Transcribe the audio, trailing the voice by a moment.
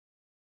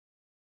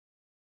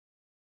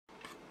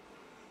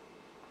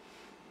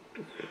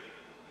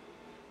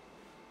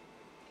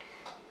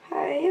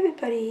Hi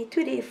everybody,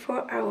 today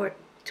for our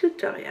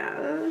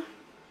tutorial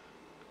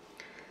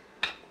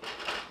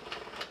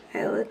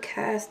I will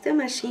cast the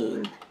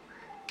machine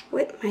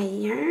with my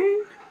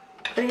yarn,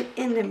 put it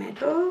in the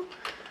middle,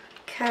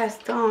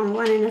 cast on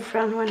one in the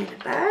front, one in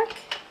the back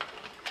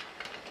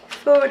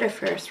for the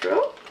first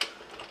row.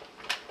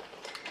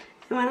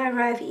 And when I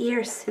arrive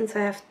here, since I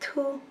have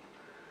two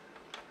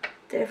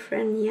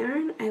different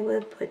yarn, I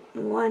will put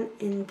one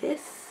in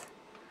this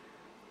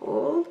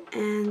hole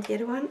and the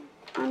other one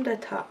on the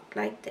top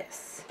like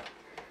this,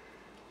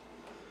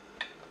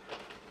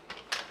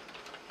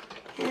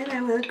 and I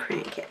will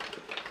crank it.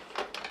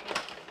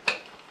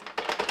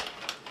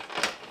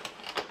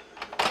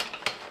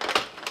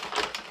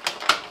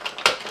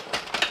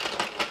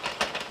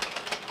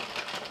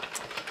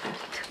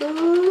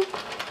 Two.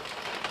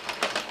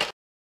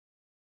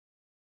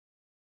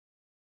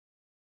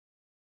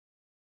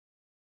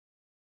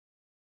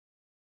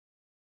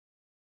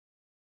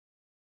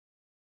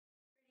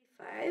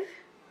 Five.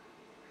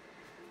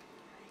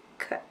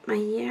 Cut my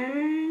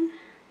yarn,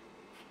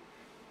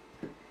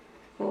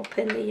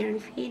 open the yarn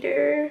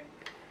feeder,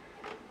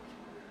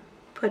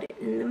 put it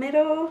in the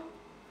middle,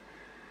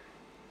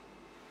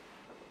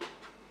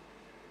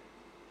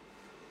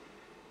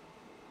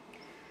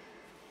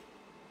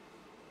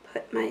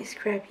 put my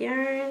scrap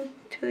yarn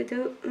to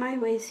do my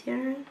waste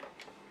yarn,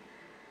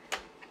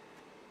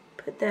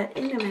 put that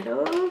in the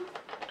middle,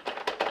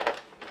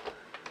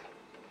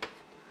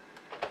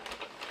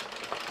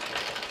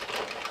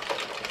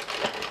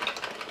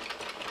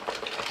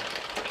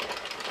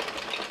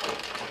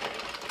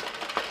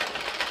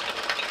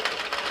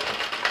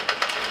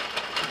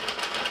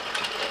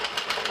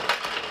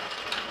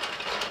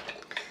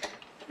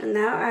 and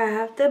now I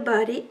have the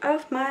body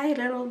of my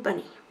little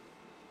bunny.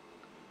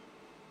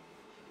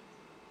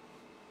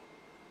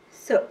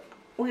 So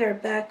we are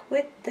back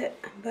with the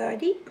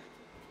body.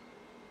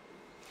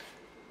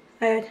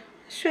 I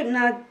should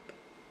not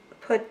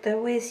put the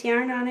waste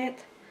yarn on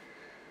it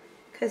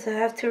because I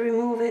have to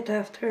remove it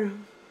after.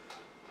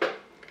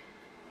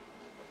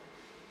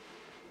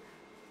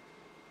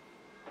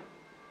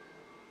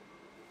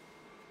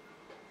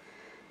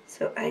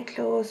 So I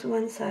close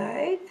one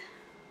side.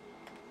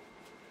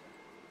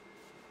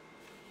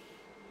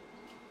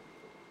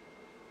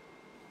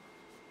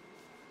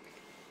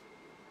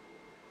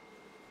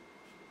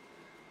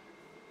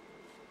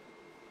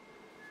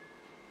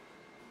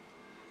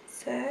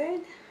 Side.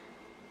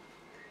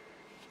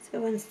 So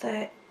one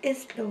side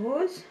is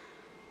closed.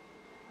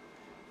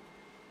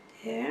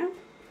 There.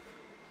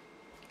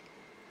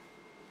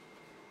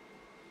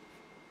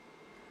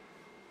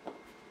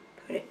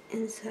 Put it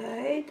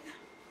inside.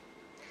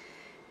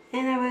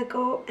 And I will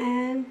go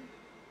and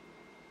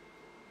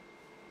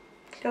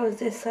close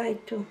this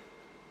side too.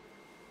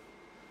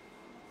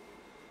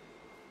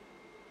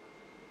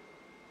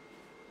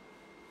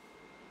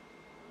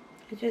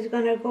 I'm just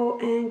gonna go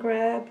and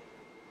grab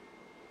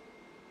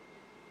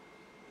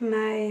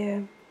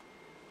my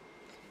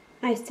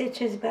my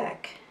stitches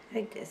back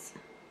like this.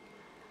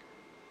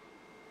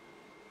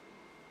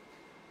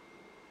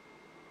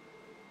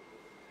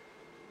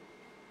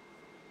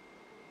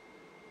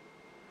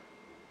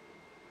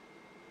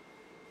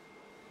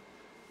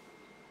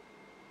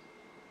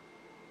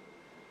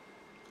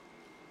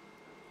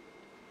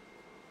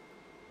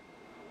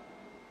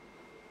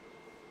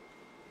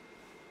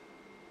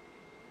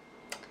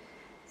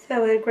 So I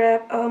will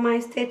grab all my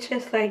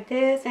stitches like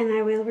this, and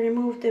I will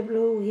remove the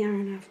blue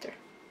yarn after.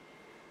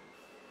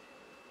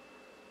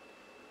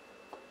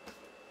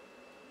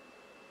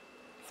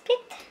 Spit.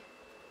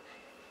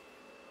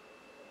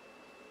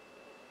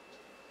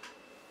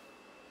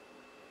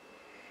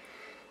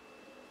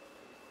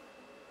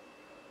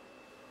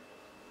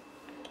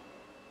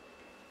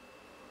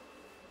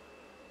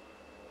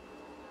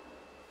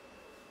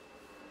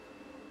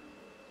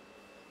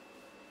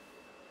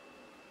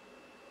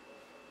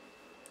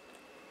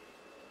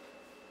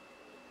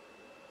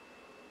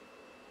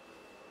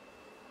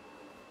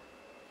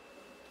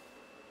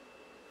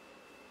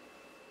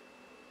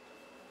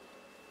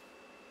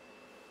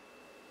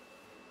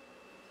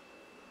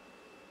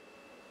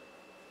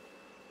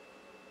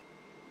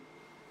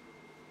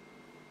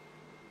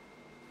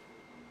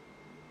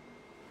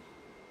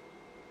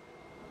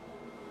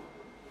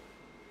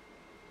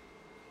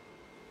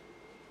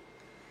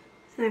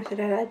 And after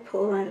that I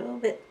pull a little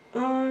bit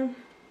on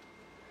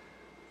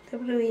the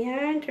blue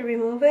yarn to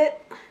remove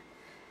it,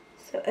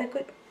 so I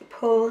could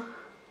pull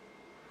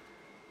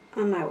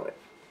on my work.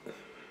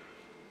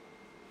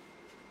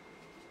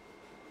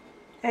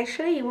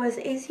 Actually, it was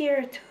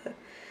easier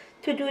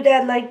to do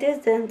that like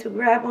this than to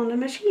grab on the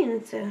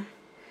machine. So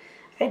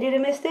I did a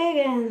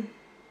mistake, and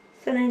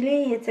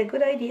suddenly it's a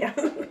good idea.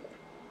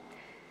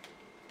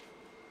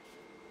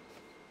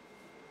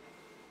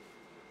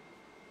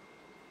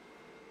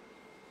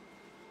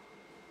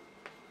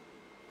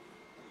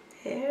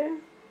 There.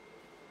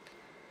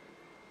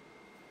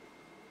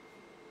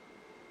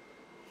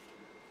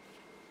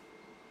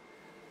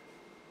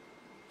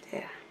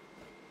 There.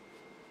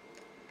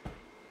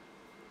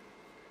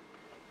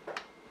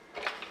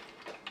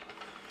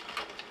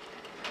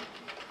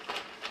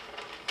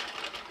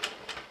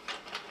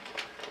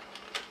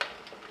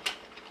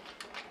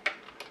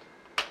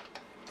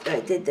 I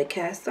did the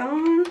cast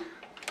on,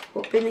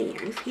 open the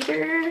yarn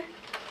feeder,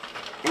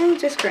 and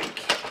just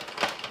crank.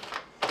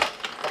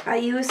 I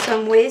use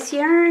some waste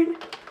yarn,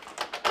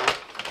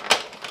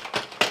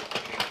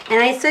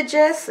 and I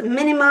suggest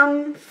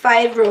minimum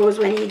 5 rows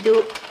when you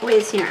do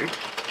waste yarn.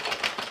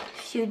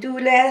 If you do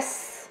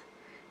less,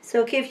 it's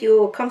okay if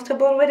you're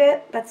comfortable with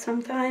it, but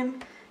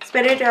sometimes it's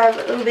better to have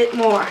a little bit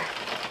more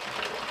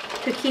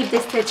to keep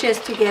the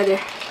stitches together.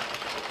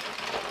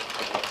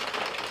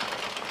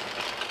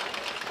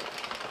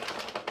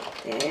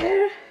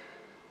 There.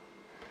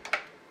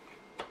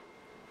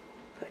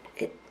 Put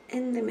it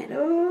in the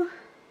middle.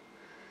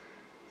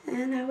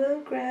 And I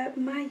will grab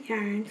my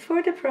yarn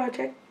for the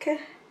project.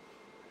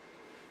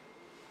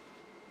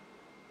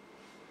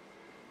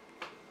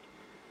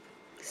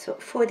 So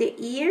for the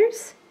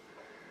ears,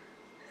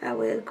 I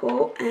will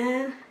go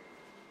and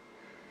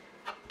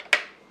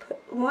put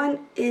one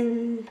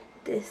in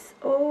this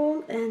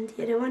hole and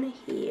the other one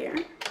here.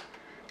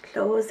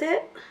 Close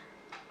it.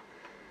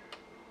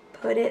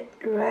 Put it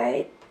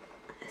right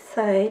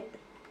side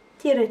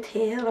the other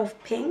tail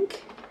of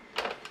pink,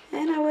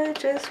 and I will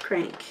just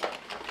crank.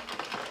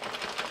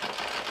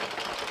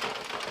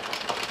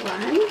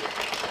 1,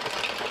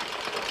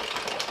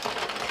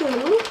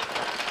 2,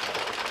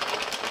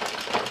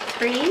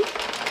 3.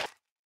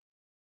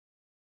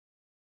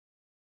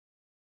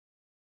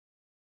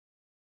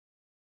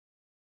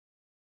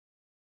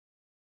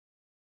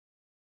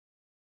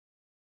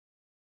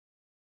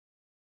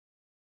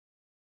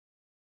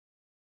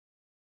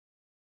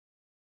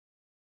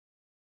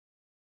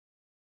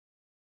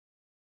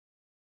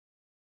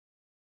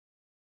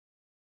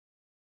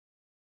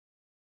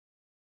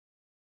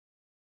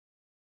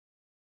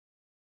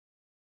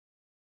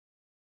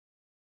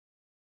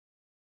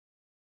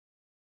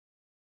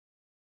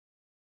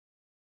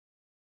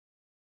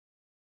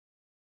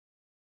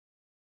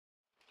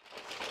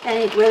 And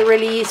it will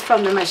release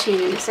from the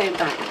machine at the same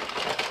time.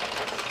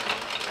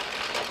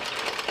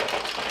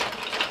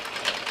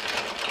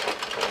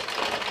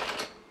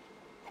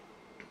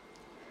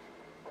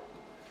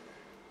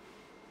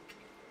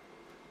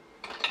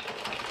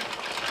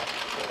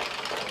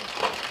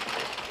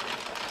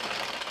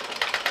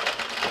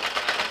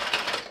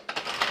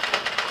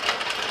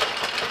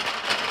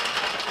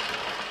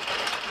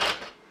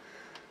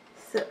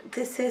 So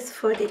this is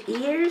for the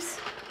ears.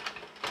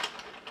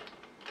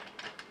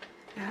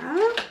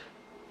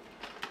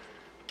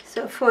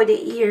 So for the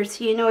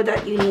ears, you know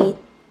that you need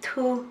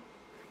 2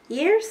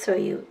 ears, so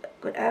you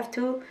could have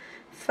 2,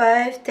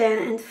 5, 10,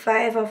 and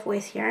 5 of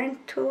waste yarn,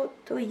 2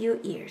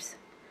 ears.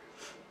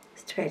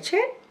 Stretch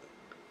it.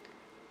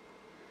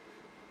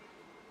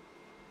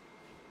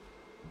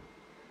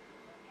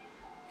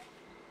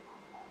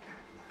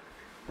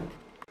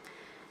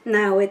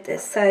 Now with the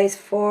size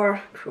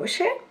 4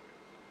 crochet,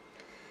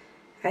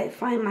 I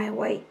find my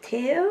white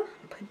tail,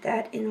 put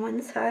that in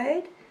one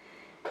side,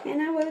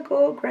 and I will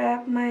go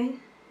grab my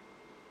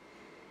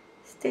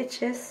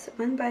stitches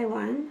one by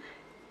one,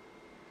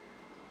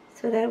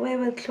 so that way I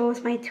will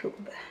close my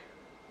tube.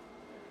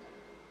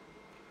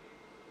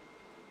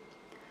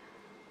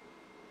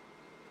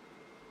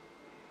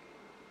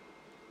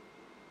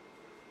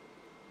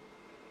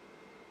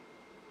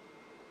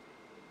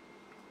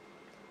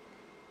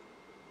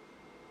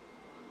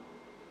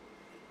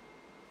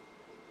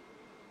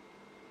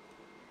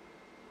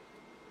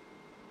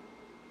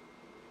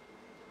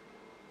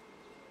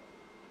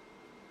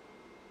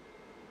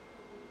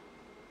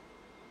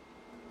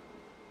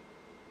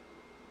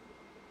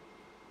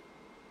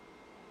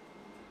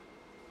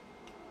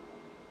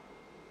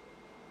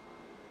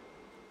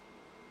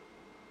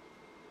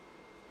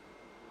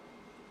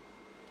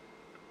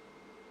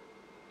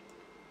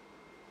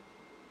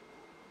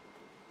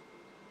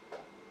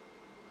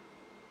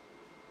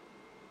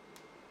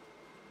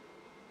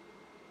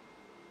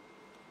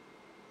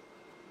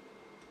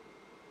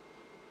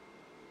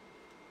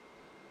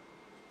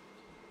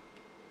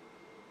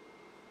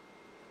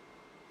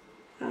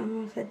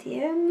 Almost at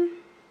the end.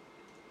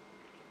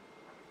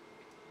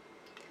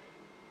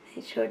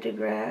 Make sure to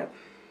grab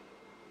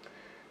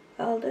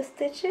all the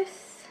stitches.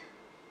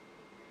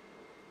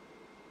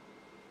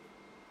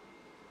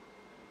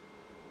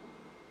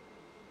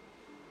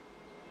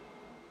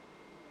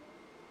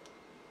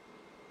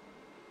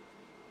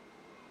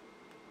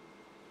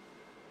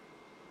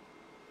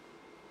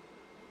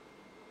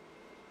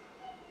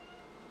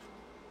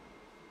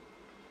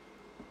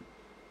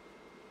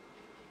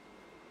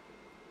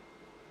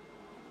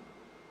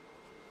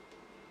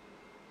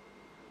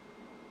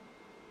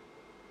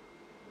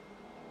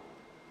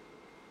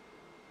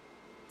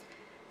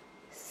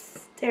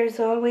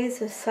 There's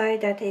always a side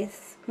that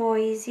is more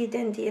easy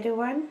than the other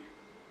one,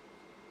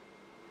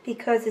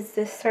 because it's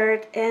the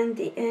start and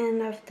the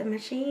end of the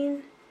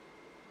machine.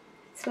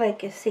 It's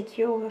like a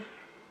secure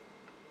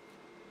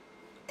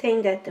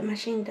thing that the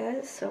machine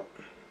does, so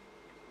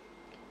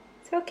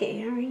it's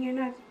okay. I mean,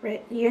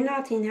 you're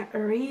not in a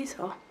hurry,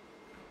 so,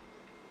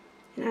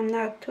 and I'm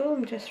not too.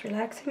 I'm just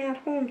relaxing at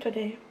home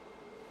today.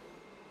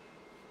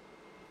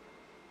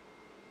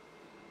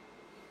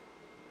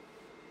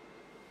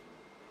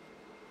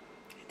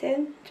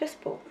 Then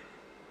just pull.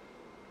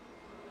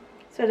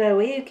 So that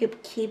way you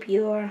could keep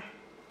your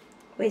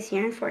waste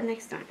yarn for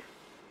next time.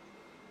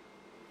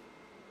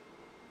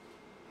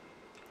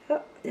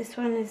 Oh, this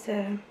one is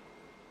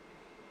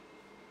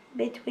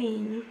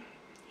between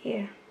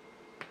here.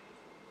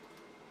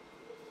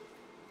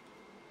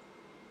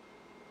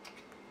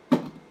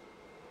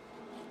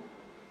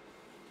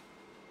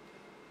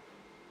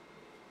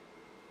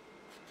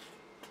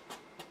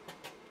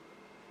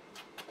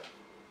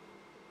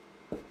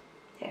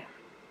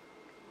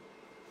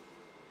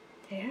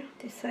 There,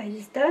 this side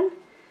is done.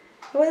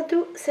 We'll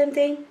do same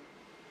thing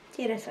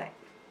the other side.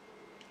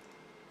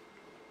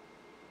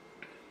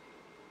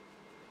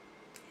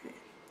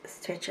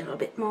 Stretch a little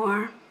bit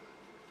more.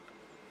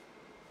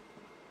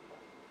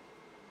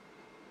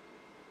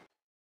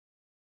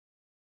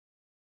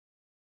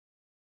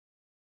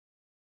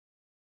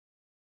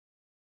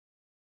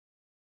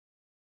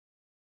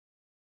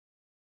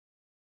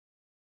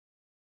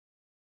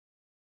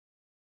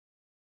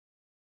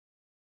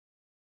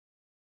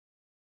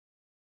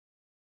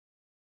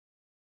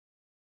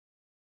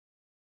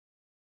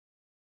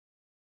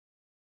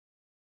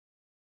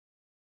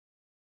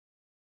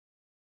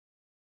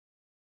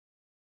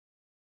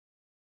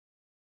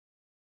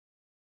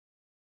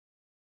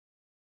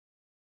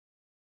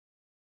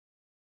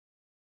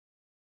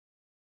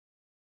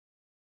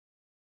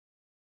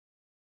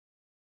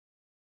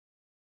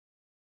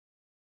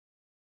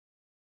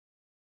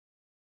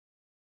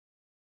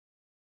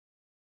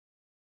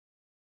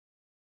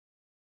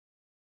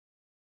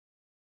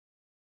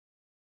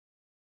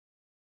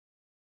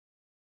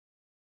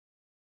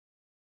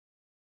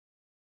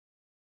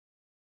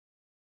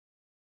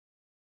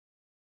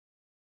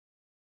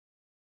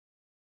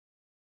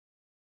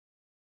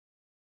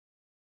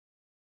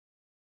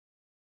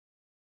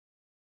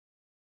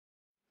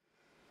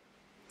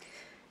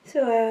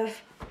 So I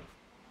have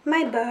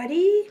my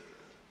body,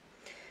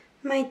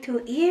 my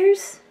 2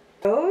 ears,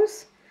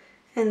 rows,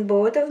 and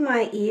both of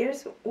my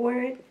ears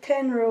were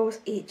 10 rows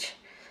each.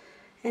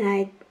 And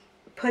I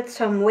put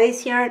some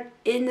waste yarn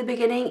in the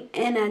beginning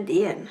and at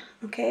the end,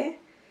 okay?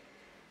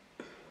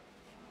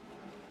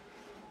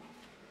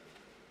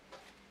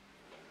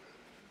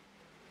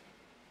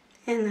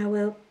 And I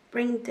will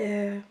bring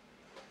the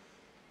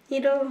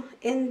needle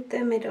in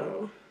the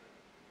middle.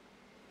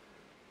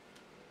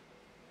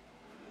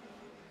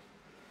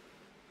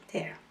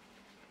 There.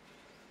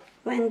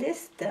 When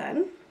this is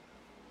done,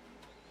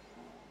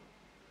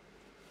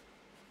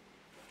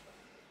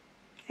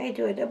 I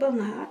do a double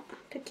knot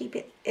to keep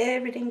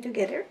everything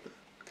together,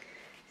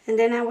 and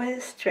then I will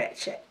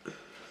stretch it.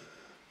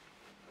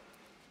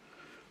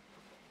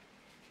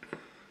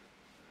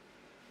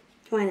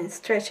 When it's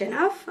stretched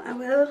enough, I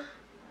will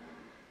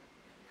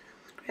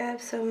grab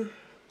some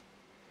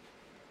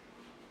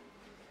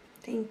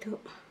thing to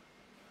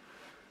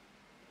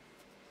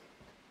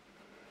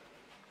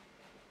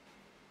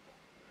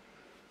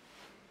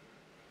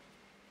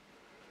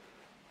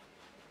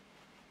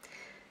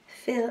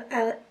fill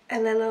our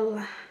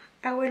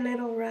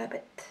little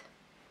rabbit.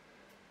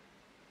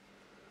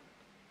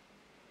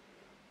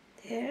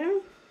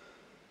 There.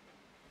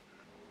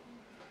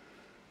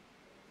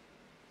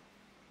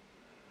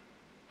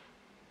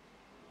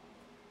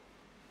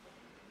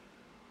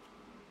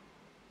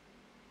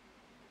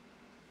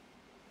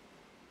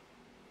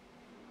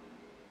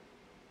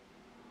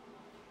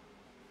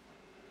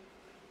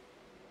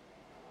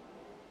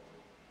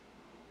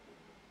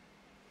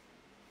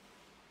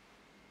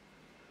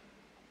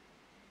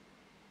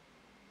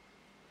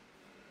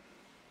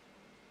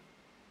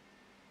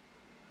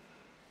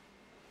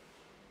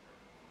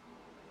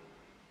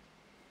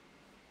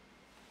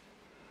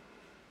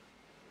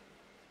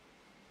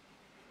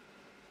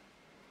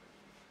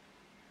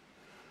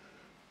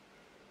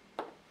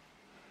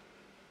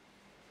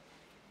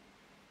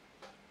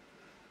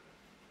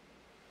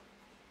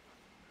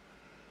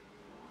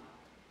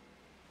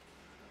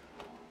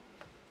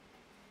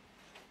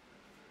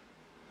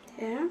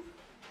 There.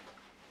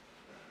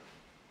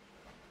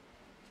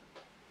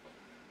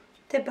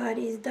 The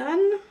body is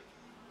done.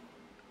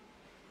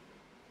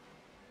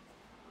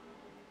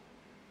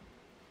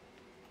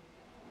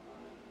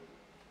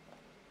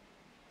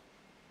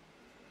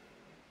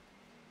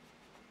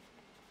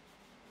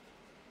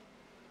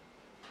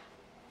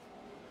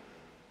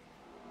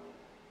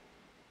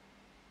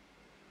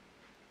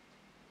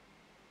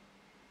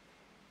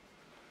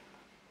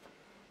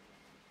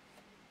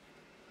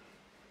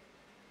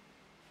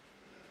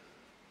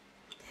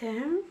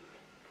 There.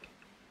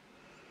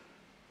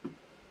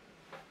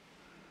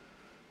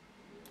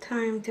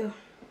 Time to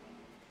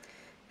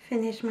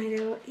finish my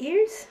little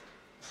ears.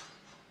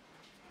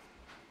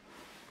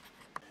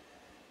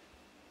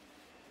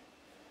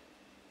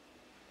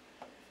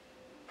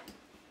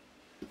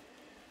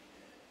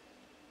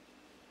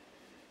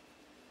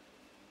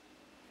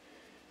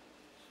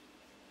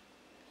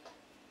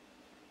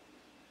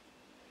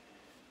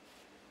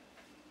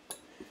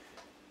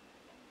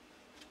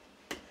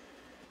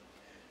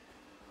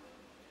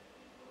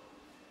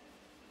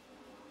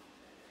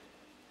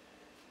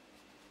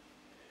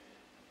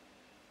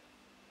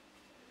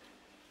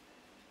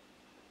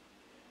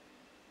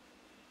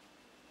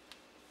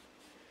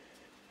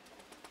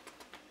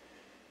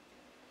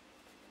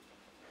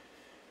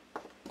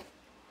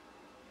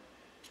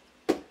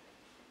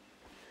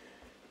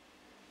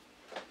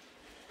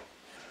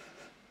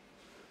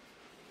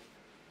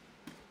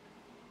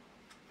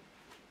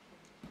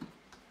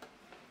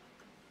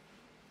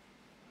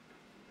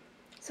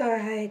 So I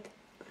hide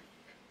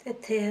the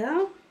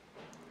tail.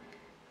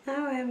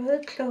 Now I will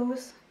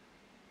close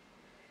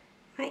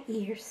my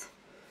ears.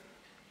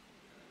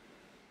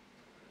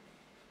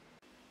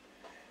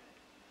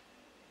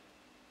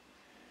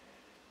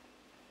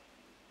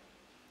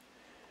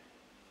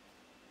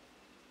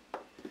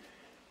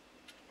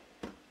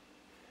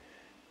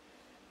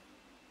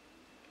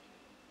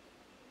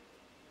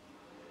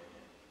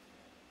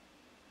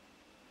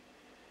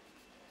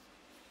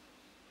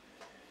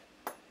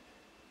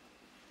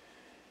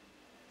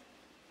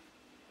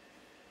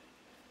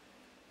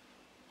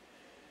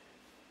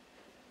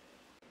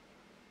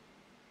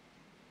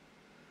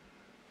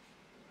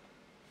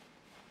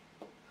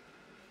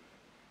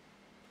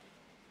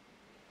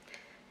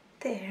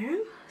 There,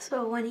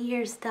 so one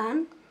ear is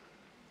done.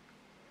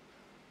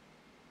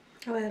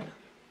 I will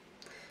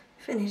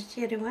finish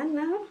the other one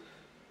now.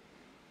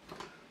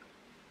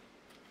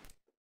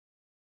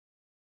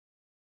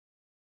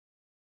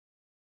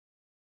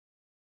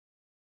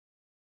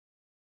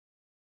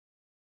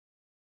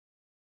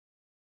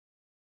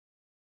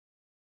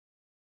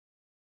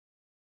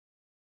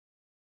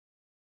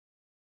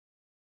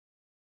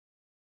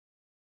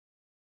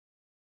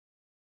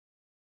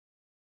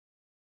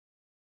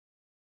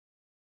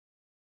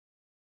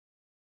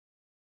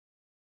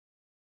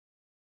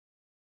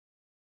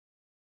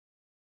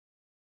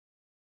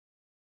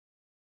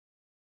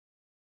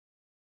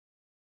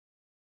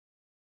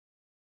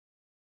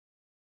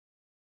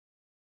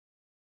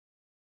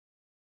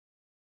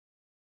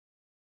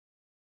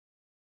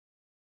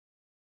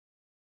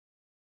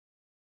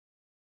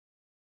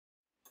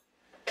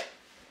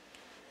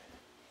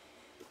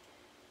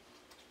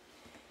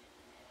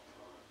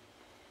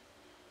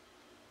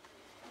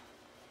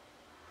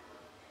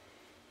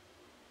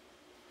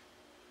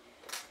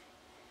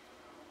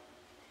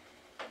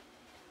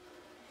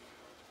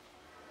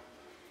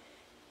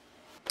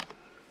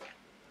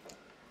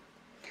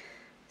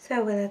 So I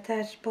will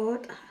attach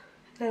both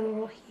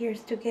little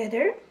ears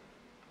together.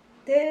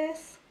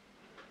 This.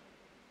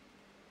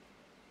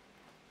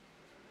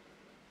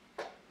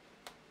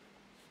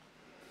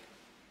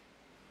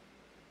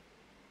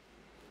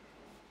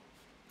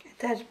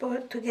 Attach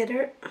both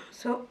together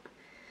so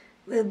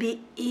it will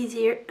be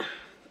easier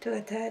to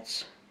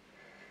attach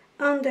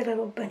on the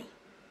little bunny.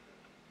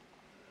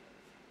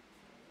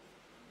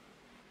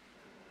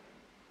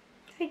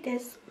 Like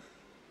this.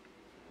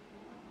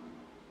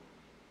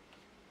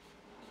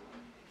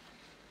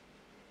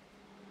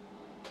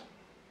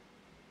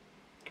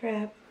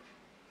 Grab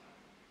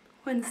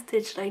one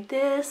stitch like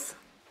this.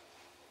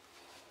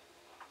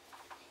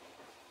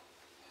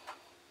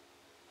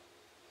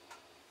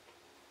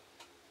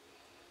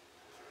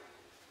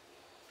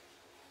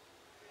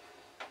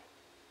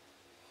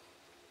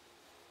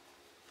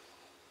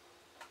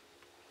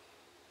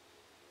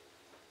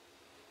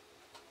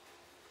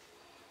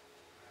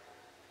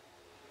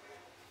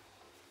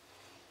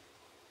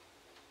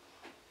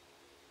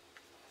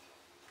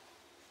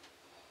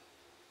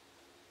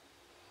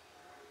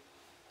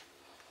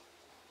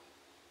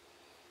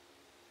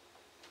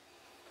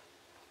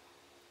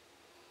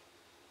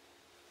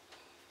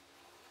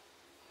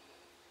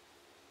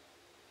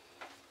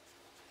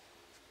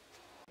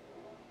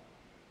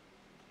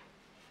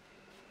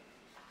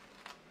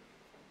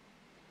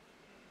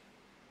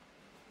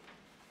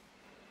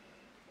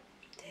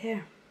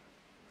 There.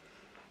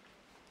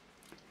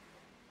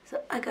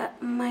 So I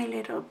got my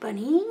little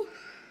bunny.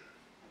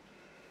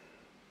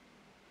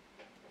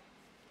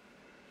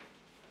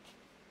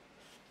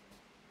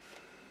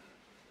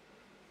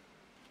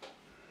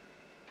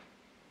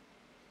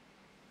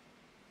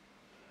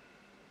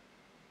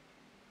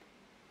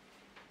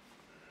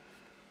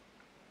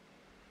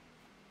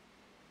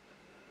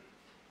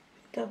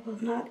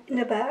 Double knot in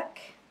the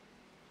back.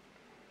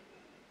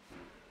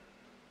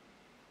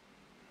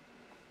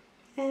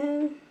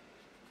 And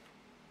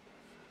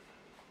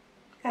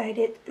hide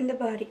it in the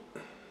body.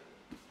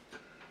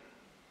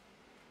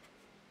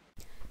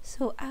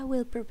 So I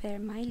will prepare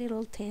my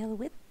little tail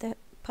with the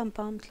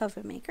pom-pom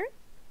clover maker.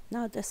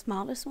 Not the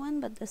smallest one,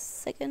 but the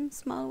second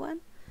small one.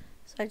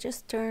 So I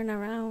just turn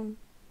around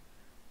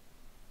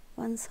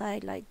one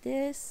side like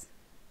this,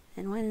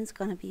 and when it's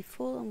gonna be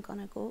full, I'm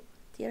gonna go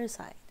the other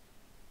side.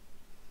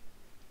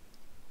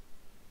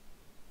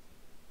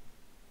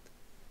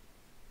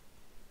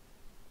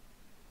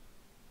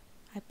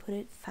 I put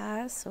it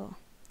fast, so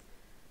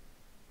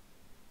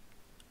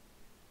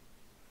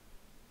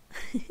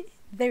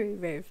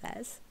very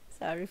fast.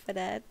 Sorry for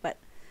that, but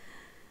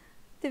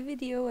the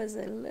video was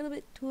a little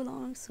bit too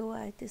long, so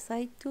I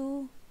decided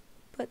to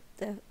put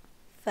the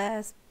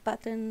fast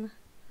button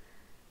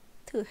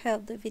to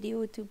help the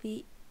video to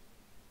be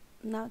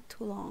not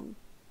too long.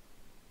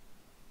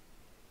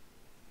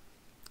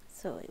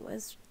 So it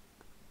was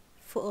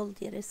full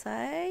the other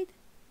side.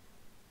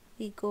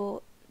 We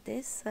go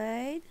this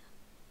side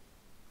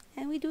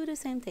and we do the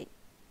same thing.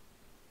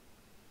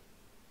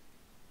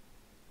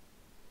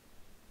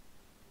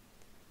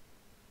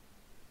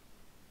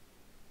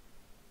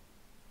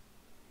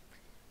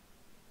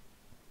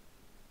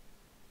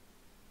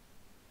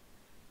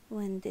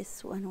 when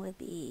this one will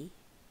be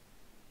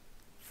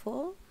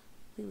full,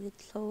 we will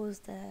close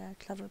the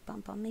clover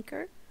pom-pom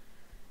maker,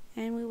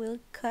 and we will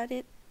cut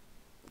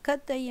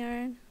the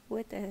yarn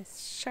with a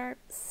sharp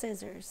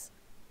scissors.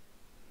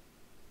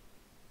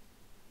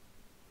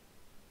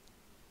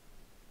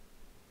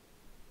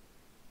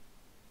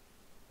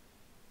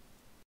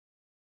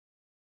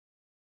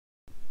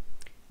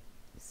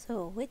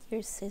 So with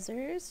your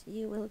scissors,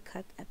 you will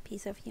cut a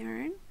piece of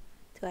yarn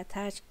to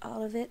attach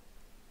all of it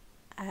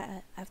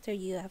after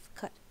you have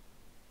cut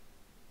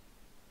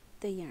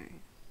the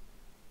yarn.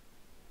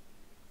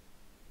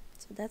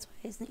 So that's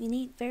why you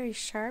need very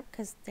sharp,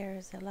 because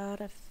there's a lot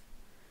of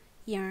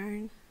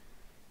yarn.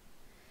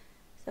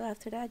 So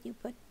after that, you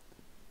put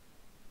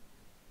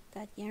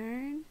that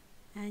yarn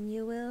and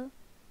you will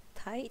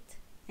tight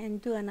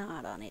and do a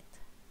knot on it,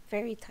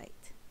 very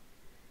tight.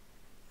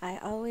 I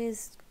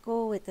always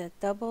go with a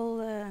double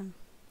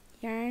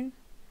yarn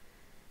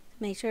to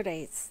make sure that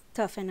it's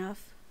tough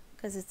enough,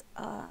 because it's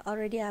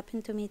already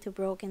happened to me to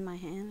broke in my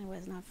hand. It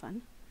was not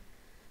fun.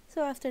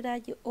 So after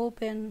that, you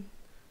open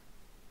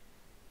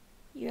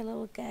your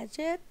little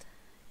gadget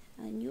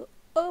and you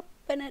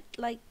open it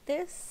like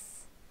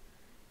this,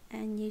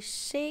 and you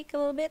shake a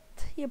little bit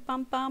your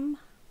pom-pom,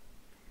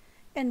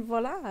 and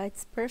voila,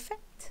 it's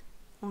perfect.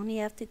 Only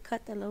have to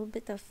cut a little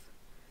bit of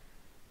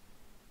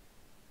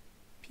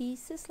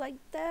pieces like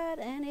that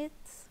and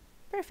it's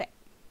perfect.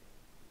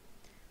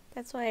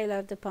 That's why I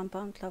love the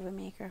pom-pom clover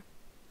maker.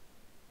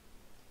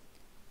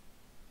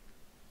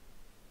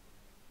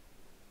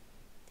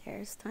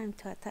 There's time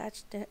to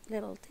attach the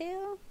little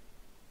tail.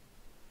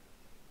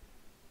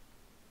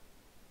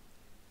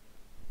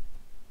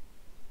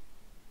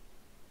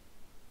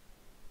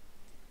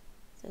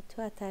 So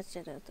to attach the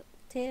little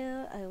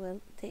tail, I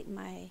will take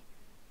my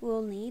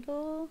wool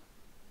needle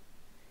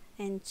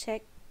and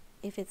check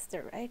if it's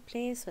the right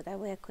place, so that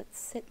way I could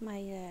sit my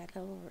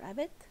little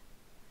rabbit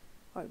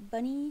or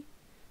bunny.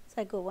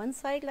 So I go one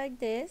side like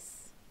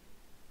this,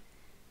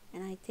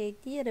 and I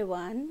take the other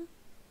one,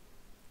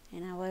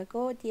 and I will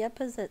go the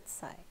opposite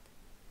side,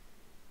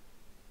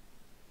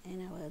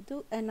 and I will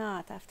do a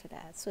knot after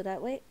that, so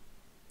that way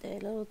the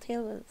little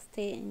tail will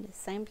stay in the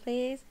same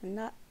place and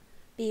not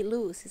be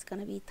loose. It's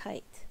gonna be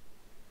tight.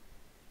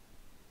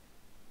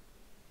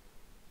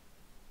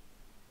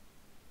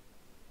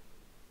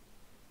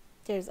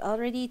 There's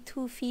already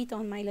 2 feet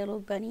on my little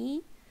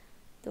bunny.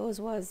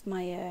 Those was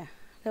my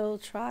little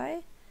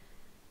try,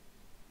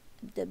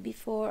 the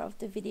before of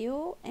the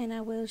video, and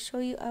I will show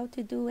you how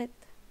to do it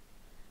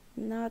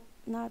not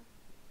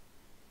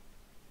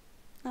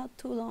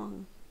too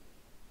long,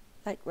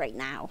 like right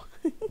now.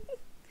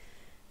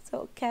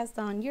 So cast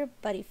on your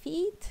bunny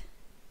feet.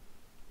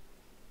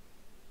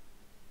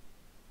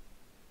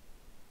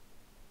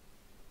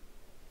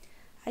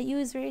 I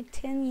use very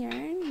thin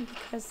yarn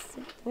because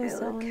it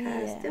was only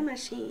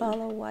a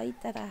ball of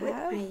white that I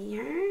have. My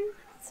yarn.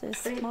 It's a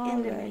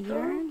small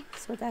yarn,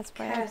 so that's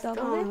why I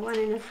double it. One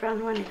in the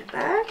front, one in the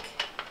back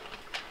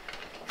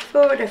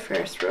for the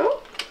first row.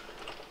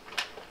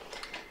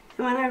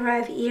 And when I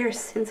arrive here,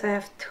 since I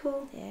have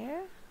 2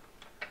 there,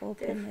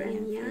 open the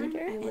yarn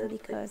feeder, and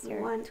because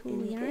there are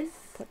 2 yarns,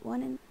 put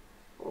one in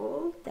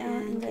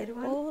down in the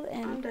hole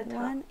and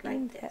one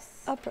in the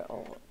upper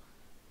hole.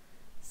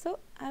 So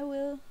I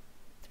will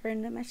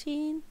turn the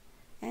machine,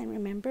 and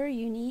remember,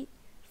 you need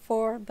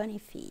 4 bunny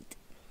feet.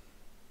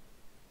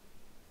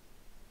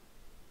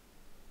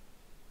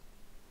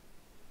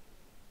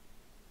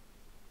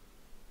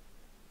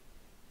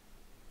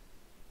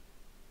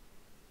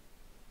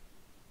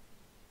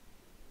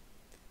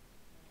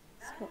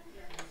 So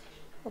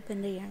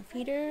open the yarn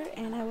feeder,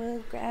 and I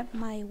will grab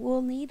my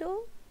wool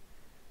needle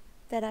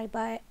that I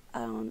buy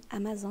on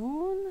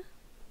Amazon,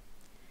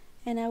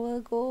 and I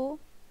will go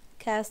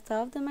cast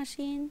off the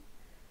machine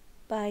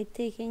by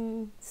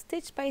taking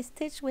stitch by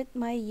stitch with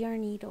my yarn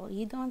needle.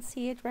 You don't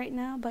see it right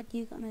now, but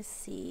you're gonna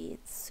see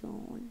it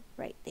soon,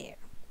 right there.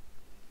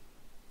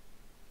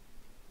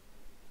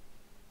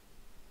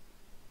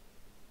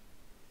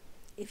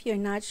 If you're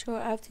not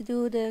sure how to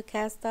do the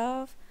cast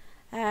off,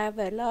 I have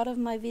a lot of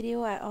my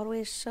video. I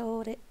always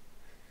showed it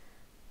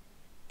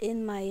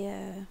in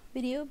my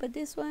video, but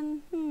this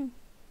one,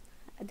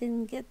 I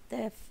didn't get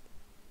the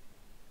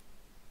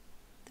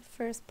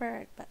first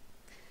part, but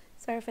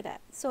sorry for that.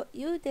 So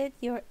you did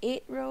your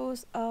 8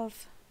 rows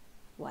of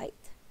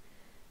white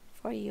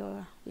for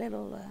your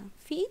little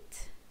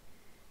feet.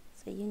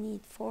 So you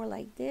need 4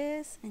 like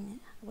this, and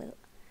I will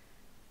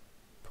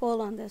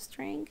pull on the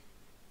string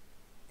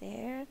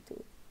there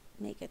to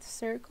make it a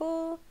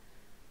circle.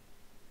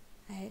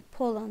 I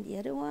pull on the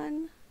other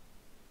one.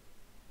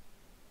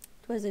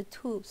 It was a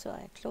tube, so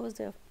I closed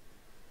the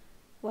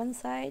one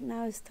side.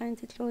 Now it's time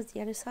to close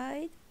the other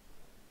side.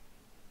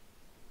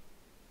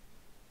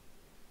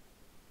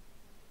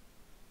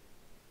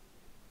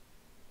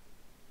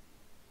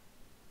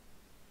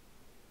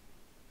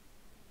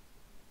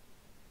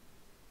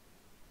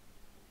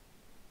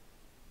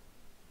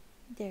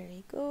 There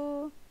you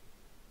go.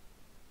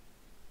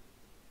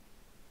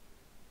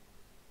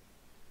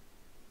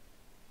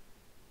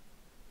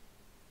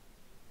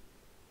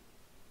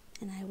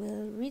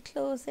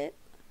 close it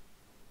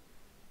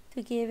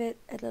to give it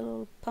a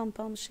little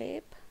pom-pom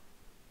shape.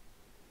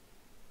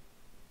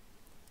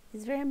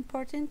 It's very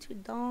important to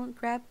don't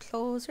grab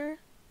closer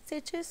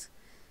stitches.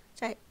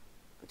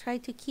 Try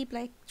to keep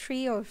like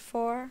 3 or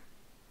 4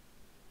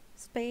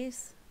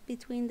 space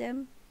between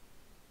them.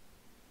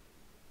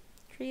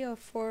 3 or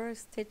 4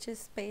 stitches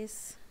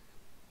space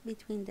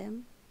between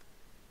them.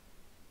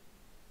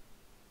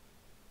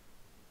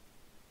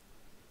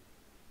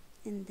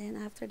 And then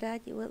after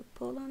that you will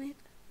pull on it.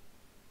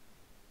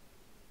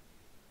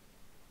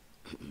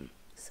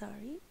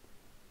 Sorry.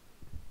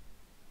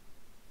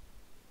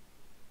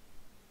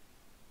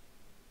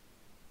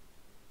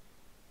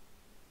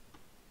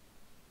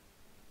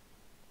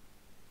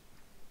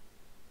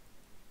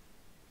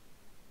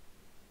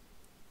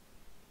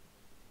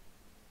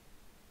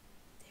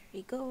 There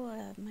we go. I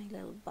have my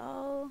little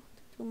ball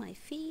to do my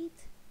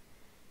feet,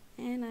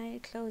 and I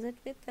close it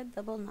with a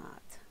double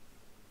knot.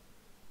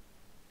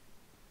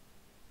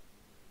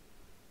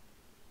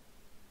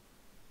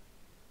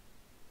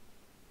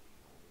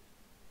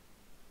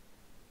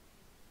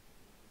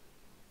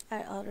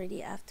 I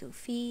already have 2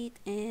 feet,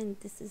 and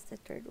this is the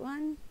 3rd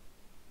one.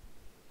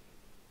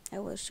 I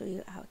will show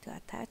you how to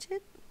attach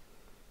it.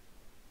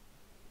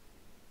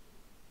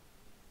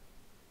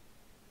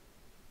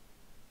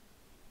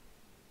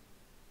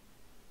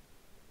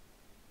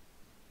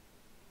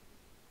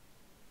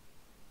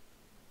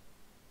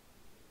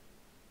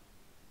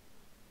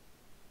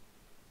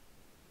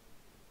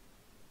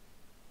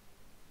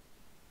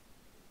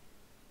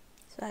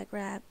 So I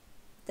grab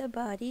the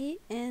body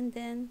and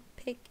then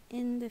pick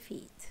in the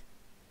feet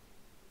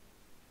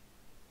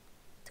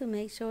to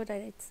make sure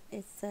that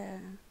it's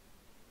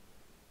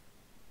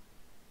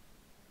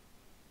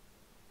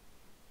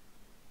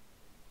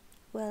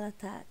well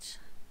attached.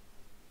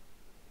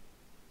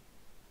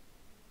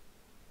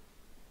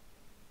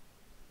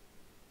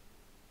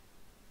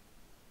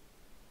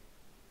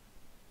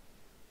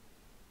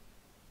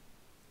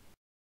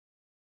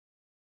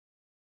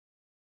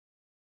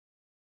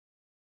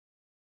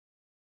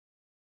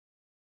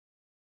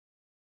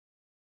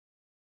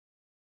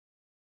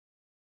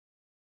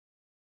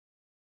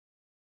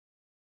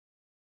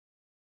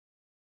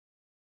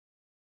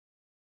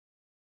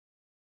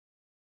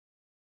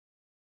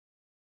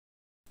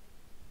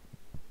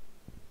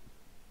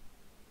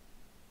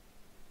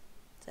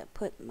 So I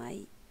put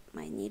my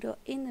needle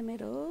in the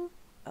middle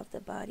of the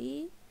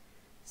body,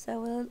 so I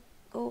will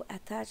go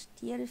attach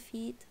the other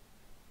feet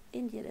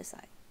in the other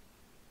side,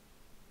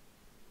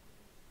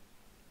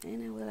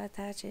 and I will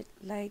attach it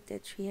like the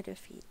 3 other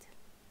feet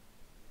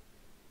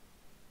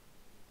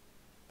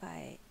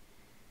by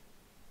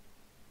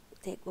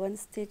take 1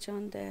 stitch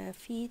on the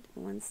feet,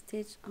 1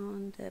 stitch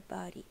on the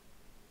body.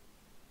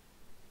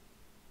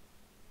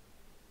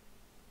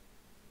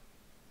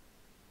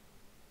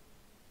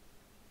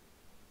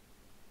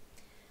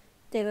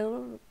 The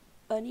little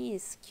bunny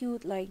is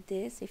cute like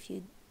this. If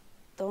you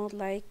don't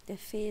like the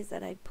face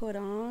that I put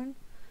on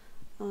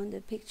the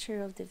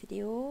picture of the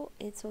video,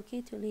 it's okay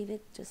to leave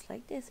it just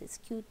like this. It's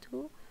cute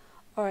too.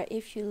 Or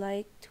if you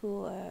like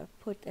to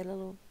put a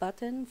little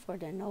button for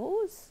the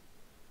nose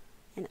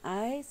and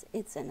eyes,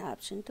 it's an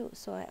option too.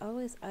 So I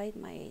always hide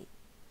my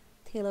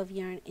tail of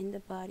yarn in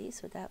the body,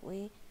 so that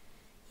way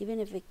even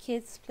if the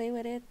kids play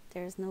with it,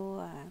 there's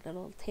no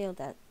little tail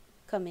that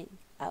coming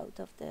out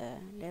of the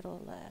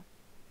little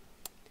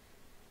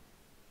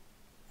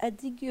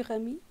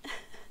Addi.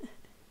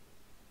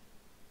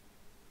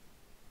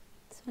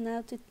 So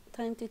now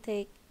time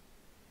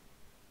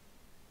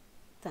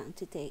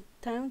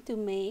to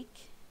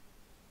make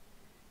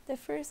the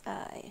first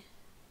eye.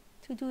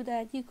 To do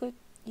that, you could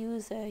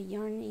use a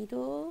yarn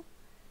needle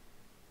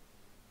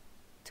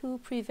to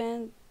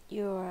prevent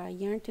your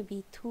yarn to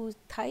be too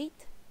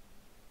tight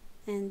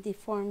and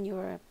deform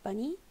your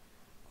bunny,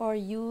 or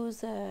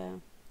use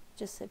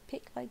just a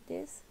pick like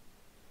this.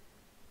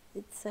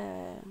 It's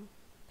a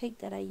pick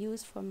that I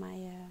use for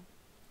my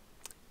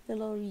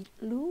little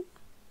loom,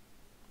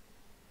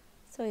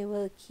 so it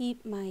will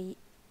keep my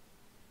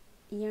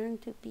yarn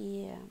to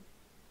be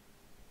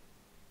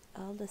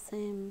all the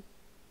same,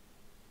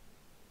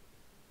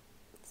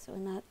 so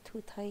not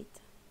too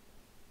tight.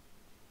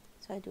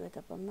 So I do a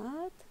double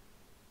knot,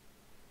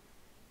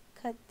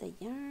 cut the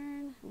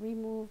yarn,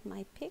 remove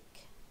my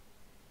pick,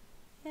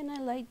 and I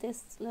like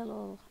this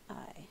little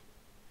eye.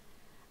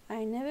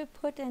 I never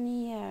put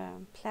any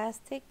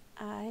plastic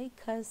eye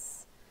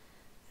because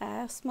I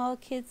have small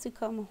kids who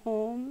come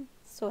home,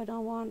 so I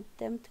don't want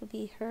them to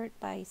be hurt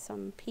by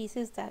some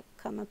pieces that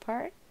come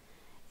apart.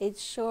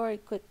 It's sure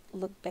it could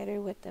look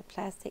better with the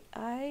plastic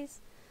eyes,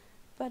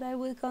 but I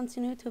will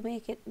continue to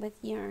make it with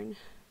yarn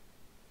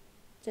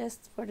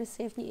just for the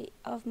safety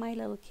of my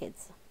little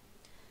kids.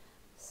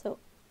 So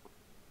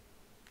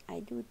I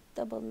do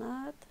double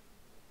knot,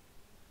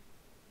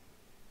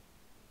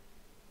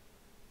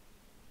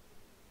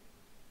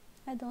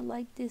 I don't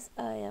like this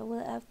eye. I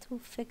will have to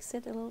fix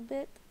it a little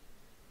bit.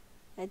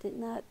 I did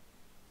not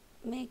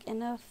make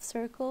enough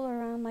circle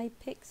around my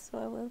pick, so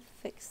I will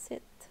fix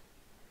it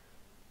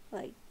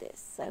like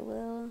this. I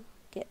will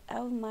get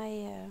out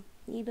my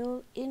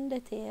needle in the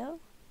tail,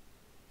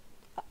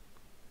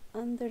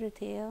 under the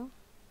tail.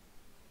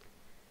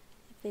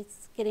 If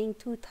it's getting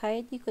too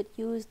tight, you could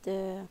use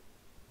the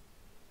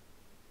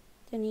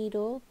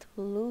needle to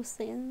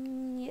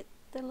loosen it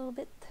a little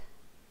bit.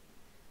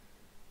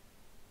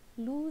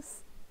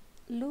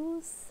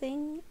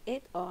 Loosen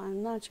it. Oh,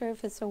 I'm not sure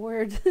if it's a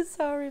word.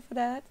 Sorry for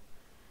that.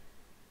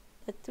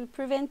 But to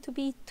prevent to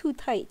be too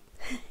tight.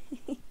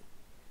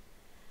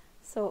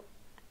 So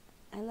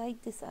I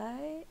like this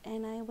eye,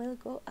 and I will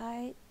go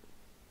eye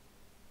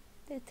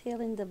the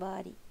tail in the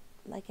body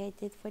like I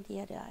did for the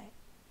other eye.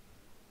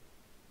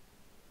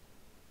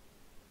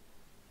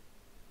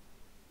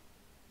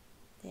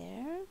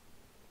 There.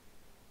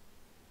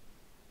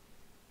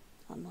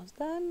 Almost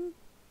done.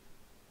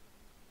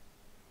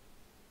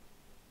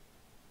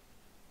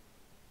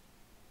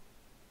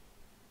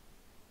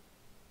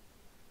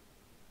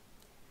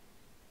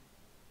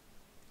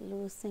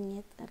 Loosen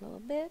it a little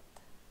bit.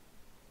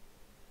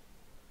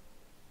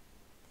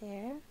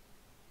 There.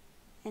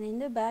 And in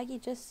the back, you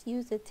just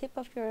use the tip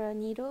of your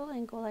needle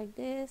and go like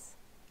this.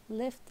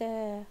 Lift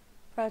the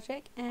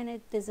project and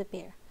it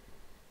disappears.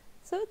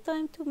 So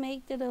time to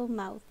make the little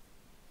mouth.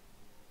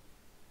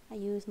 I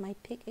use my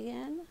pick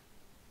again.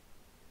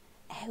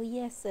 Oh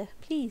yes,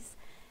 please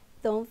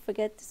don't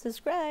forget to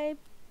subscribe.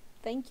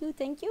 Thank you,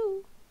 thank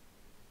you.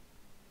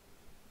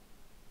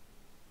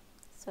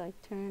 So I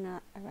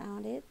turn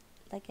around it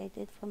like I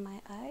did for my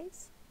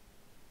eyes.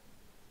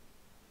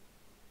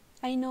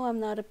 I know I'm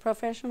not a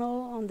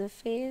professional on the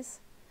face,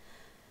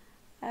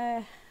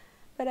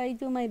 but I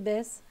do my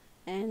best,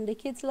 and the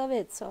kids love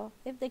it. So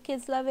if the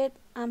kids love it,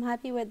 I'm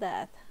happy with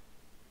that.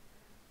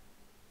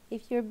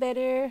 If you're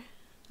better,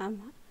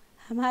 I'm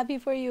happy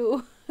for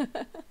you.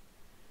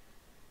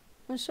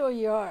 I'm sure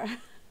you are,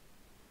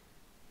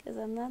 because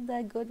I'm not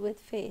that good with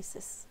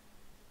faces.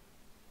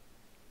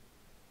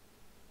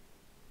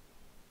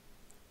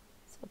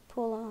 So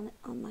pull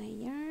on my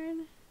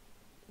yarn,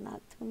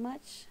 not too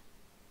much.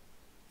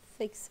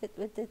 Fix it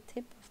with the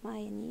tip of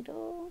my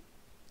needle.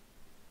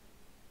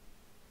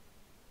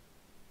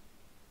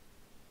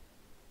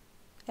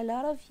 A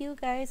lot of you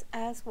guys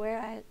ask where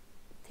I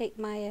take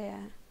my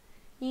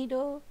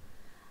needle.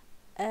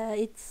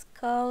 It's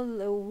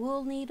called a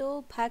wool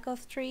needle, pack of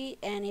 3,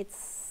 and it's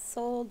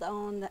sold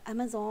on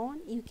Amazon.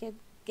 You can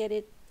get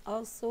it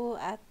also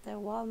at the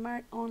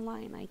Walmart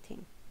online, I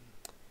think.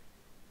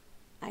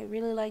 I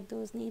really like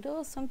those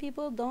needles. Some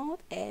people don't,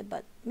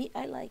 but me,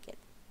 I like it.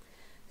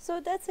 So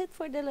that's it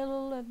for the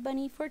little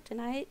bunny for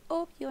tonight.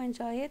 Hope you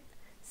enjoy it.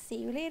 See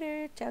you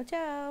later. Ciao,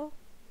 ciao.